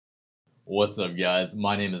What's up, guys?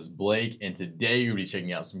 My name is Blake, and today you'll be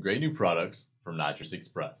checking out some great new products from Nitrous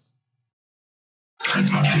Express.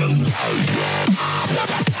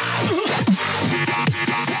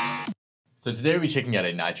 So today we'll be checking out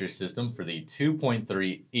a nitrous system for the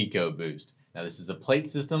 2.3 EcoBoost. Now this is a plate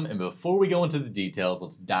system, and before we go into the details,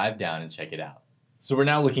 let's dive down and check it out. So we're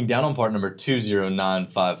now looking down on part number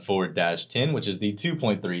 20954-10, which is the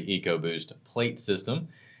 2.3 EcoBoost plate system.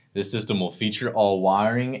 This system will feature all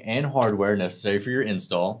wiring and hardware necessary for your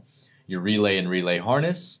install, your relay and relay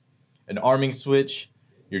harness, an arming switch,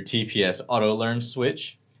 your TPS Autolearn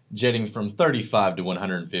switch, jetting from 35 to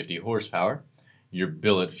 150 horsepower, your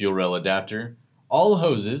Billet fuel rail adapter, all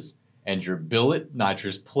hoses, and your Billet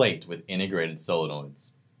nitrous plate with integrated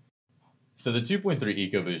solenoids. So the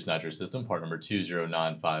 2.3 EcoBoost nitrous system, part number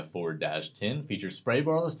 20954-10, features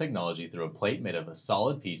spraybarless technology through a plate made of a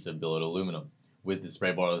solid piece of billet aluminum. With the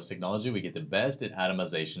spraybarless technology, we get the best at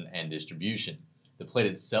atomization and distribution. The plate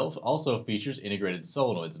itself also features integrated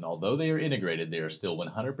solenoids, and although they are integrated, they are still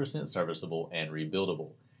 100% serviceable and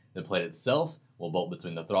rebuildable. The plate itself will bolt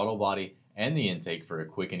between the throttle body and the intake for a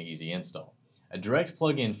quick and easy install. A direct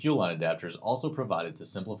plug-in fuel line adapter is also provided to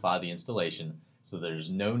simplify the installation, so there's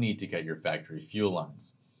no need to cut your factory fuel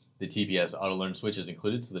lines. The TPS Autolearn switch is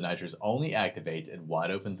included, so the nitrous only activates at wide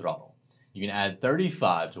open throttle. You can add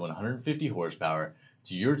 35 to 150 horsepower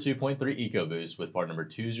to your 2.3 EcoBoost with part number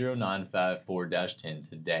 20954-10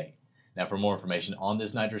 today. Now for more information on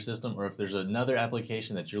this nitrous system, or if there's another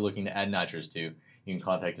application that you're looking to add nitrous to, you can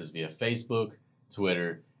contact us via Facebook,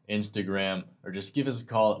 Twitter, Instagram, or just give us a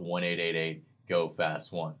call at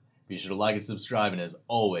 1-888-GO-FAST-1. Be sure to like and subscribe, and as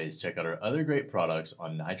always, check out our other great products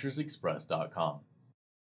on nitrousexpress.com.